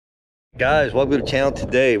Guys, welcome to the channel.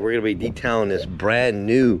 Today we're going to be detailing this brand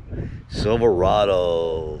new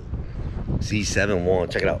Silverado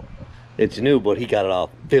Z71. Check it out. It's new, but he got it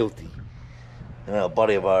all filthy. A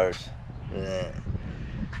buddy of ours,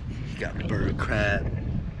 he got bird crap,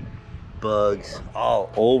 bugs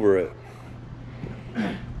all over it.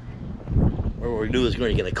 What we're going to do is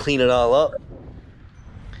we're going to clean it all up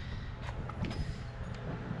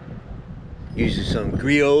using some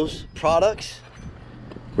Griot products.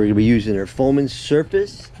 We're gonna be using their foaming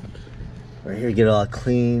surface right here to get it all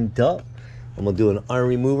cleaned up. I'm gonna do an iron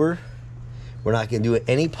remover. We're not gonna do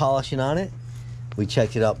any polishing on it. We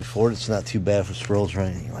checked it out before. It's not too bad for swirls or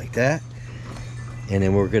anything like that. And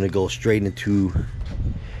then we're gonna go straight into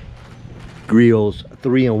Griot's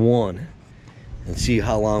 3-in-1 and see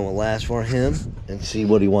how long it will last for him and see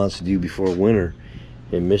what he wants to do before winter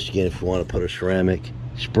in Michigan if we want to put a ceramic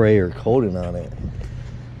spray or coating on it.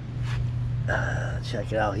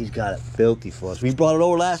 Check it out, he's got it filthy for us. We brought it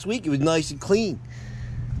over last week, it was nice and clean.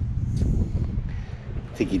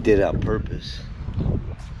 I think he did it on purpose.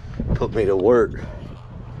 Put me to work.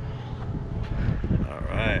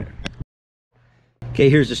 Alright. Okay,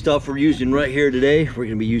 here's the stuff we're using right here today. We're going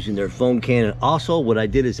to be using their foam can. And also what I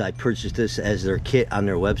did is I purchased this as their kit on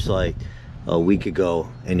their website a week ago,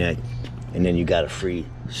 and then you got a free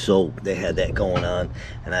soap. They had that going on,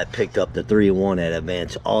 and I picked up the 3-in-1 at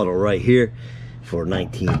Advance Auto right here for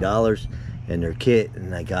 $19 in their kit,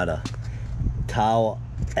 and I got a towel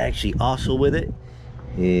actually also with it,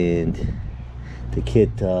 and the kit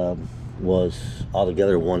was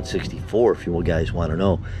altogether $164. If you guys want to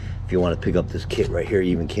know, if you want to pick up this kit right here, it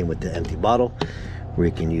even came with the empty bottle where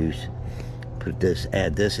you can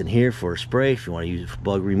add this in here for a spray if you want to use it for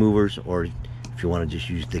bug removers, or if you want to just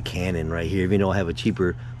use the cannon right here. If you don't have a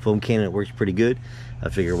cheaper foam cannon that works pretty good, I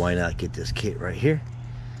figure why not get this kit right here.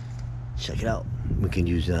 Check it out. We can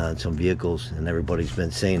use it on some vehicles, and everybody's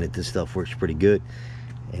been saying that this stuff works pretty good.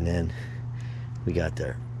 And then we got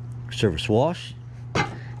their surface wash, and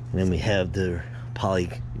then we have the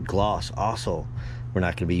poly gloss also. We're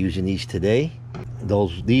not going to be using these today.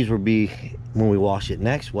 These will be when we wash it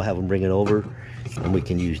next. We'll have them bring it over, and we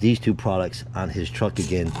can use these two products on his truck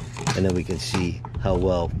again, and then we can see how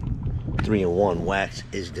well 3-in-1 wax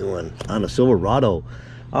is doing on a Silverado.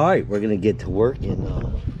 All right, we're gonna get to work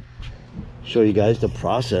and show you guys the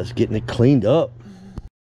process getting it cleaned up.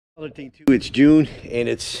 Another thing too, it's June and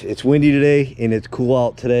it's windy today and it's cool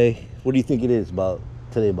out today. What do you think it is about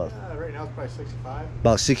today? About right now it's probably 65.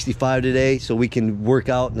 About 65 today, so we can work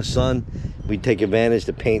out in the sun. We take advantage.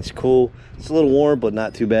 The paint's cool. It's a little warm, but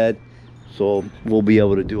not too bad. So we'll be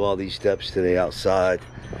able to do all these steps today outside.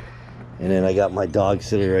 And then I got my dog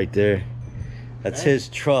sitting right there. That's his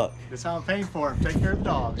truck. That's how I'm paying for him. Take care of the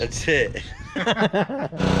dogs. That's it.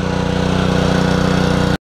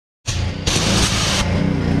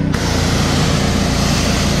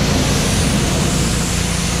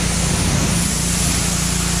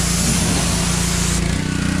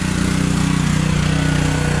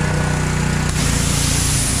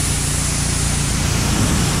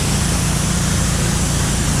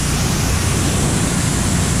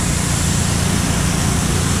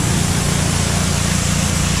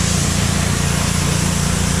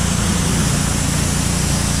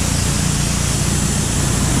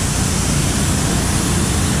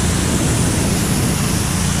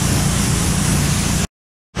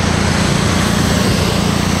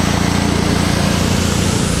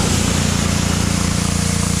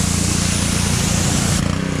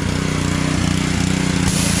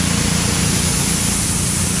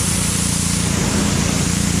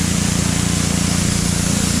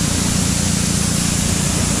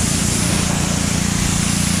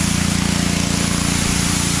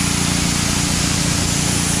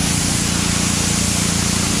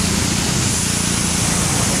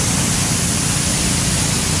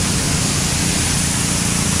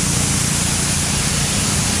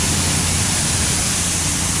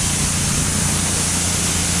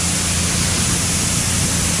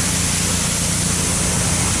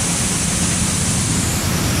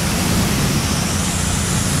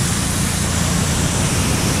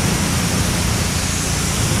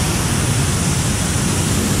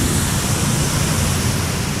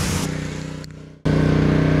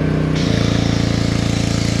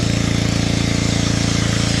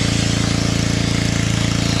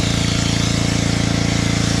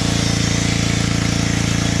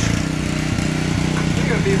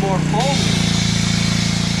 more foam.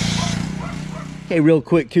 Okay, real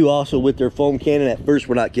quick too, also with their foam cannon, at first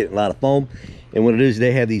we're not getting a lot of foam, and what it is,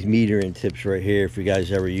 they have these metering tips right here. If you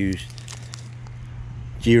guys ever use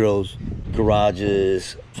Ouzo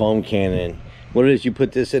Garage's foam cannon, What it is, you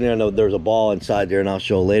put this in there, and there's a ball inside there, and I'll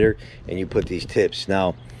show later, and you put these tips.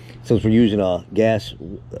 Now, since we're using a gas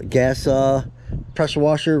pressure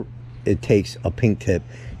washer, it takes a pink tip.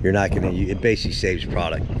 You're not gonna, it basically saves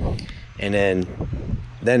product. And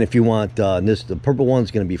then if you want the purple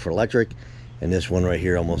one's gonna be for electric, and this one right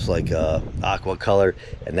here almost like aqua color,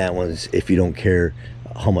 and that one's if you don't care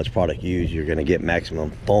how much product you use, you're gonna get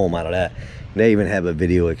maximum foam out of that. And they even have a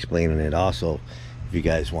video explaining it also, if you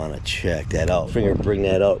guys want to check that out. Finger bring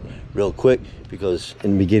that up real quick, because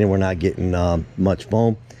in the beginning we're not getting much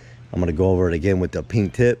foam. I'm gonna go over it again with the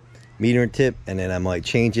pink tip, metering tip, and then I might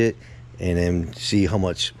change it and then see how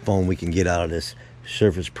much foam we can get out of this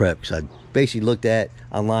surface prep. Because I basically looked at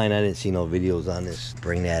online, I didn't see no videos on this.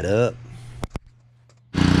 Bring that up.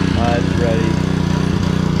 Alright, it's ready.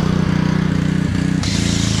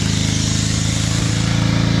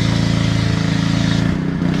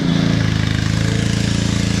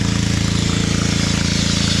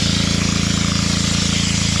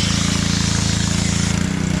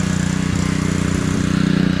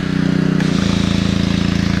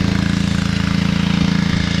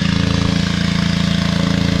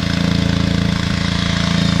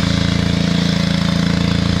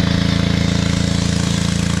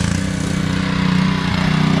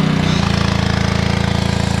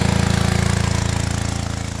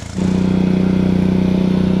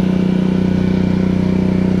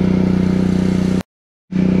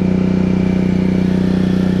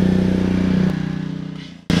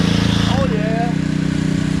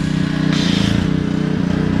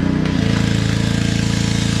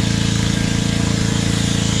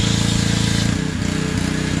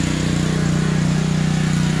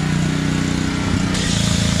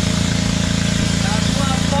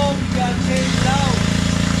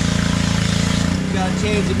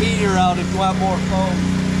 Change the meter out if you want more foam.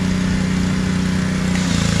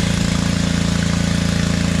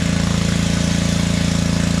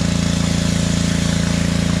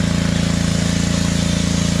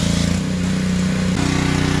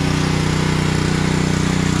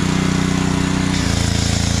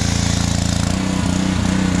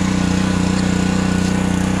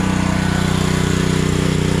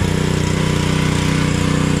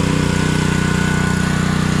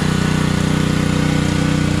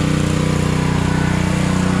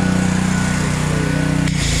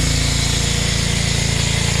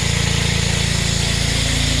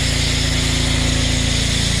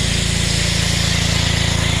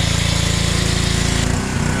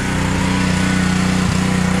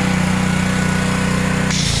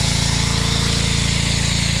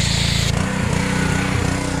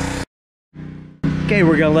 Okay,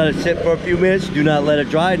 we're gonna let it sit for a few minutes. Do not let it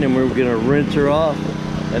dry, and then we're gonna rinse her off,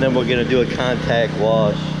 and then we're gonna do a contact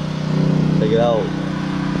wash. Check it out.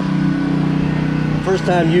 First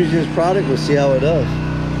time using this product, we'll see how it does.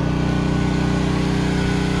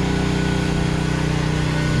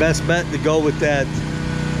 Best bet to go with that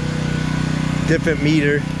different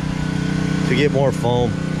meter to get more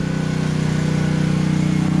foam.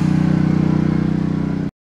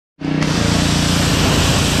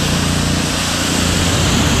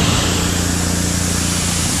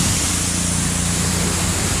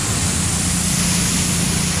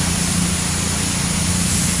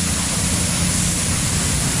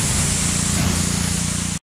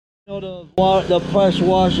 The pressure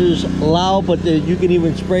washers loud, but you can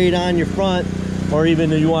even spray it on your front, or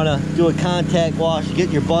even if you want to do a contact wash, get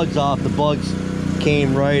your bugs off. The bugs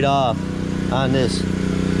came right off on this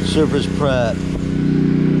surface prep.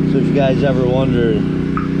 So if you guys ever wondered,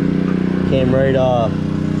 came right off.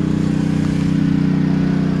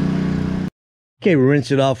 Okay, we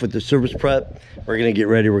rinse it off with the surface prep. We're gonna get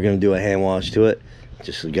ready. We're gonna do a hand wash to it.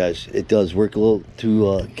 Just so you guys, it does work a little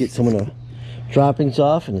to get some of the droppings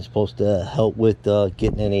off, and it's supposed to help with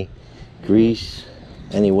getting any grease,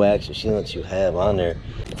 any wax or sealants you have on there.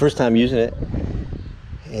 First time using it,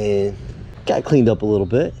 and got cleaned up a little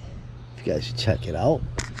bit. If you guys should check it out.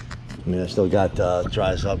 I mean, I still got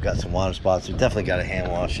dries up, got some water spots. We definitely got to hand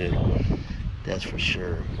wash it, that's for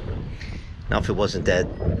sure. Now if it wasn't that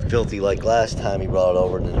filthy like last time he brought it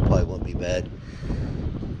over, then it probably wouldn't be bad.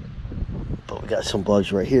 But we got some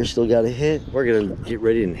bugs right here still got to hit. We're gonna get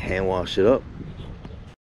ready and hand wash it up.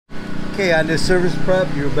 Okay, on this surface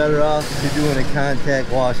prep, you're better off if you're doing a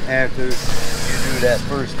contact wash after you do that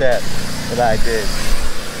first step that I did.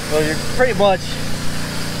 So you're pretty much,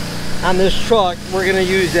 on this truck, we're gonna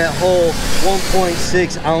use that whole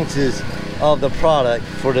 1.6 ounces of the product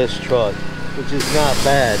for this truck, which is not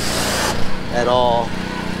bad at all.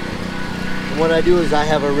 And what I do is I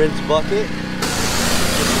have a rinse bucket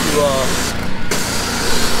just to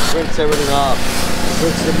rinse everything off,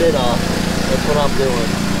 rinse the mid off. That's what I'm doing.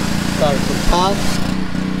 Start from top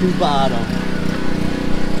to bottom.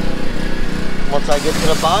 Once I get to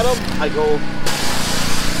the bottom, I go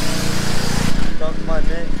dunk my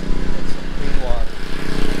mitt in some clean water.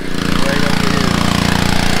 Right over here.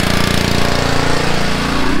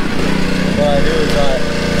 What I do is I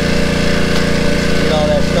get all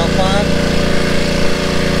that stuff on.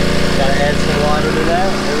 Gotta add some water to that.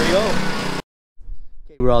 There we go.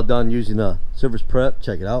 Okay, we're all done using the surface prep.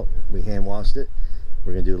 Check it out. We hand washed it.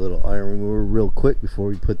 We're gonna do a little iron remover real quick before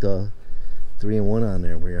we put the 3-in-1 on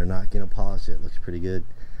there. We are not gonna polish it. Looks pretty good.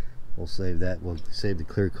 We'll save that. We'll save the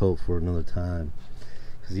clear coat for another time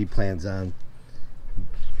because he plans on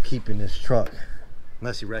keeping this truck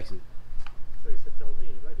unless he wrecks it. So you said tell me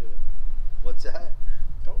if I did it. What's that?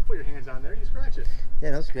 Don't put your hands on there, you scratch it.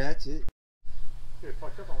 Yeah, don't scratch it. You get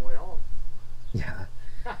fucked up on the way home. Yeah.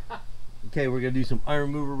 Okay, we're gonna do some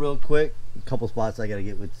iron remover real quick. A couple spots I gotta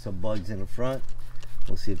get with some bugs in the front.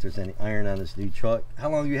 We'll see if there's any iron on this new truck. How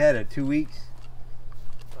long have you had it? 2 weeks?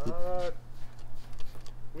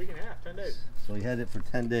 Week and a half, 10 days. So he had it for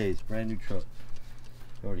 10 days. Brand new truck.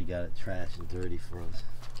 Already got it trashed and dirty for us.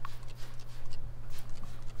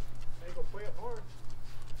 Hey, go play up north.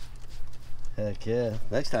 Heck yeah.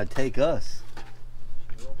 Next time, take us.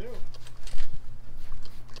 Will do.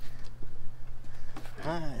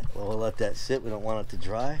 Alright, well, we'll let that sit. We don't want it to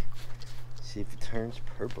dry. See if it turns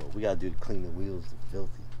purple. We gotta do to clean the wheels. They're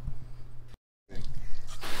filthy.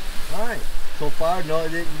 Alright, so far, no, it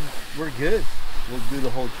didn't. We're good. We'll do the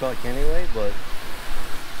whole truck anyway, but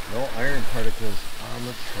no iron particles on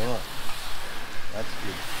the truck. That's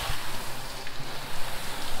good.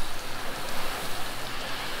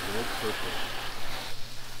 Good purple.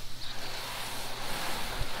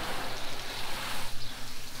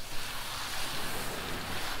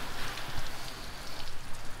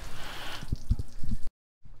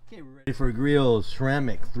 Okay, we're ready for a Griot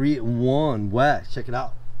ceramic 3-in-1 wax. Check it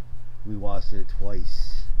out. We washed it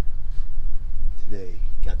twice today.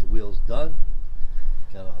 Got the wheels done.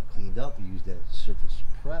 Got it all cleaned up. We used that surface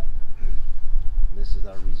prep. And this is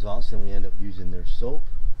our results. And we end up using their soap,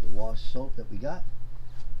 the wash soap that we got.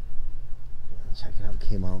 Check it out.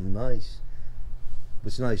 Came out nice.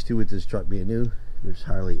 What's nice too with this truck being new, there's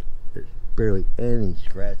barely any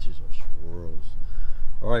scratches or swirls.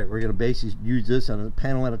 Alright, we're going to basically use this on a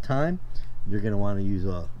panel at a time. You're going to want to use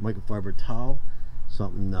a microfiber towel.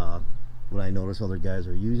 Something what I notice other guys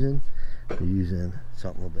are using. They're using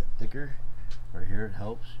something a little bit thicker. Right here it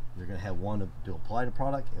helps. You're going to have one to apply the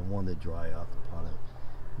product and one to dry out the product.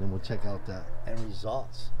 And then we'll check out the end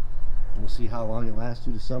results. And we'll see how long it lasts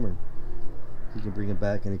through the summer. You can bring it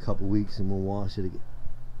back in a couple weeks and we'll wash it again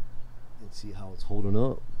and see how it's holding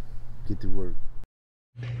up. Get to work.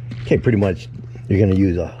 Okay, pretty much you're going to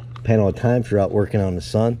use a panel at a time if you're out working on the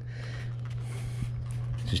sun.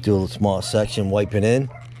 Just do a little small section, wipe it in,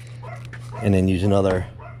 and then use another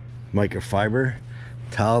microfiber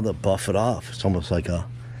towel to buff it off. It's almost like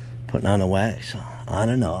putting on a wax on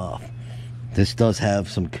and off. This does have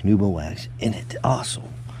some Canuba wax in it also.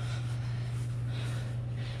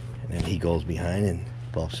 And then he goes behind and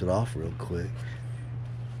buffs it off real quick.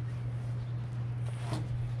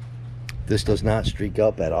 This does not streak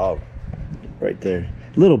up at all. Right there.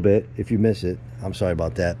 A little bit if you miss it. I'm sorry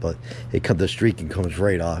about that, but the streaking comes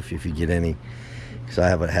right off if you get any. Because I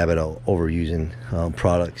have a habit of overusing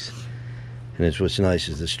products. And it's what's nice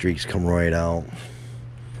is the streaks come right out.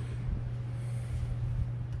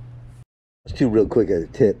 Let's do real quick as a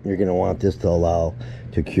tip. You're going to want this to allow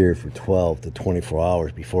to cure for 12 to 24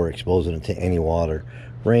 hours before exposing it to any water,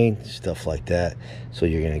 rain, stuff like that. So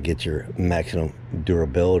you're going to get your maximum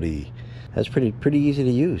durability. That's pretty easy to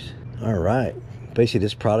use. All right. Basically,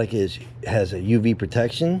 this product has a UV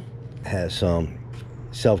protection, has some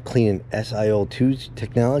self-cleaning SiO2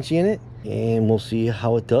 technology in it, and we'll see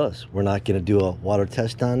how it does. We're not going to do a water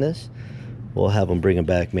test on this. We'll have them bring it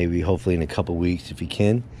back maybe hopefully in a couple weeks if you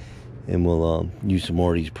can, and we'll use some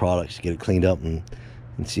more of these products to get it cleaned up and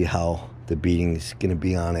see how the beating is going to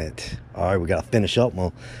be on it. All right, we got to finish up.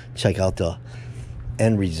 We'll check out the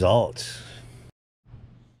end results.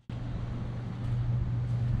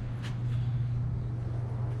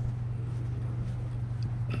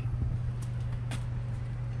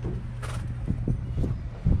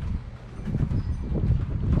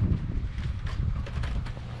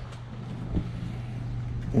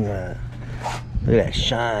 Look at that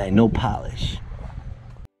shine, no polish.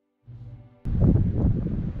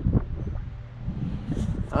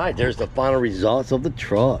 Alright, there's the final results of the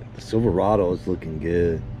truck. The Silverado is looking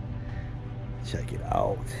good. Check it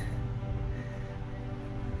out.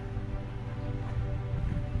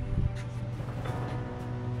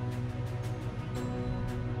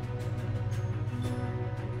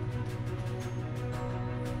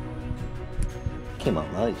 Came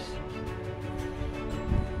out nice.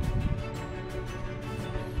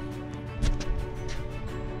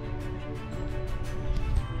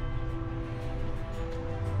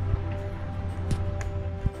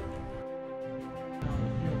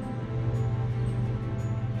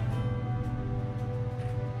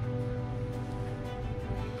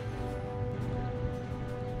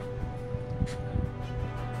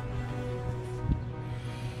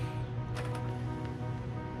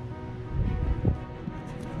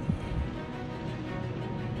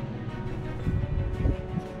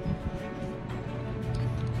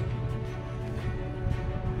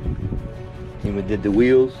 Even did the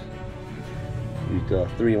wheels. Used a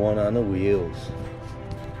 3-1 on the wheels.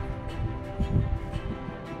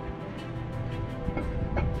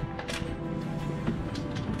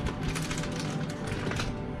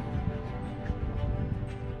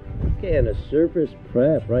 Okay, and the surface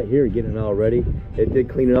prep right here, getting it all ready. It did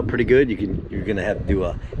clean it up pretty good. You're gonna have to do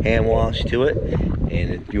a hand wash to it,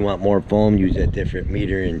 and if you want more foam, use that different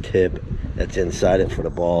meter and tip that's inside it for the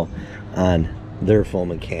ball on their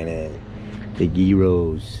foaming cannon. The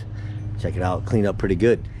gyros. Check it out, cleaned up pretty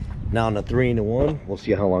good. Now on the 3-in-1, we'll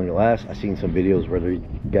see how long it lasts. I've seen some videos where the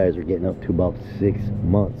guys are getting up to about 6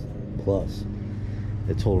 months plus.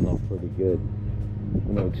 It's holding up pretty good.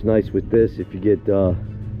 You know, it's nice with this if you get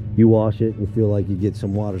you wash it and you feel like you get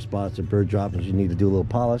some water spots or bird droppings, you need to do a little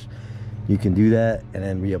polish, you can do that and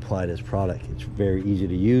then reapply this product. It's very easy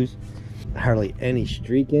to use, hardly any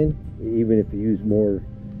streaking. Even if you use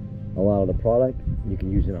a lot of the product, you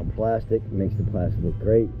can use it on plastic. It makes the plastic look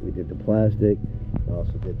great. We did the plastic, we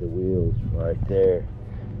also did the wheels right there.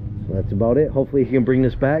 So that's about it. Hopefully he can bring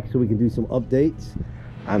this back so we can do some updates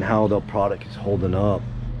on how the product is holding up.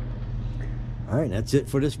 All right, that's it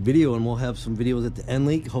for this video, and we'll have some videos at the end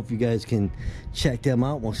link. Hope you guys can check them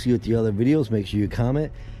out. We'll see you at the other videos. Make sure you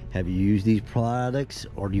comment. Have you used these products,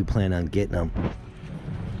 or do you plan on getting them?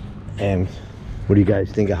 And what do you guys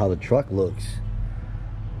think of how the truck looks?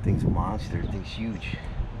 Thing's a monster. Thing's huge.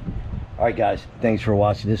 All right, guys. Thanks for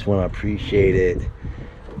watching this one. I appreciate it.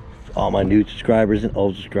 All my new subscribers and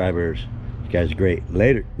old subscribers, you guys are great.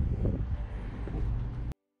 Later.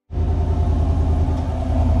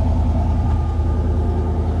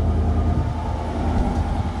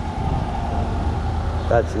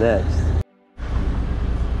 That's next.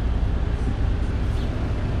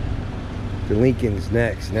 The Lincoln's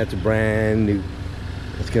next, and that's a brand new.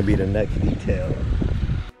 That's gonna be the next detail.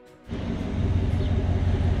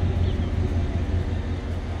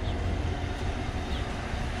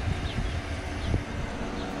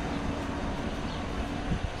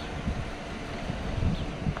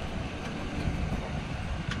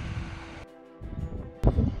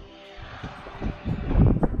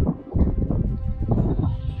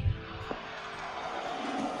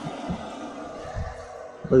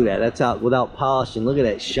 Look at that, that's out without polishing. Look at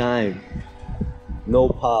that shine. No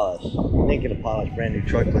polish. Thinking of polish, brand new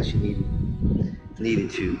truck plus you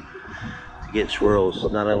needed to get swirls.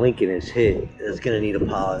 Now the Lincoln is hit. It's gonna need a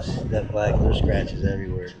polish. That black, there's scratches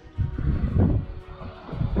everywhere.